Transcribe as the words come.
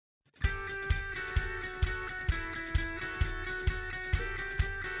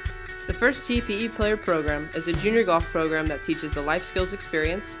The First Tee PE Player Program is a junior golf program that teaches the life skills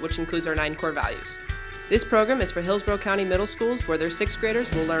experience, which includes our 9 core values. This program is for Hillsborough County middle schools where their 6th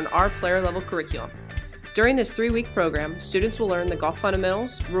graders will learn our player-level curriculum. During this 3-week program, students will learn the golf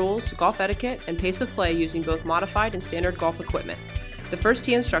fundamentals, rules, golf etiquette, and pace of play using both modified and standard golf equipment. The First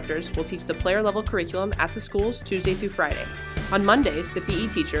Tee instructors will teach the player-level curriculum at the schools Tuesday through Friday. On Mondays, the PE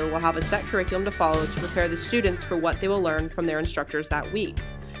teacher will have a set curriculum to follow to prepare the students for what they will learn from their instructors that week.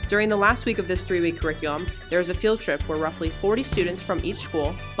 During the last week of this 3-week curriculum, there is a field trip where roughly 40 students from each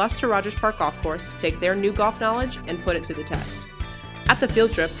school bus to Rogers Park Golf Course to take their new golf knowledge and put it to the test. At the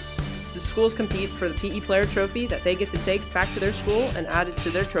field trip, the schools compete for the PE Player Trophy that they get to take back to their school and add it to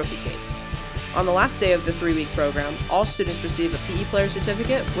their trophy case. On the last day of the 3-week program, all students receive a PE Player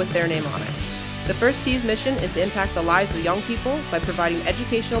Certificate with their name on it. The First Tee's mission is to impact the lives of young people by providing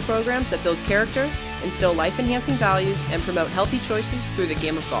educational programs that build character, instill life-enhancing values, and promote healthy choices through the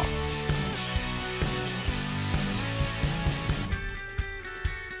game of golf.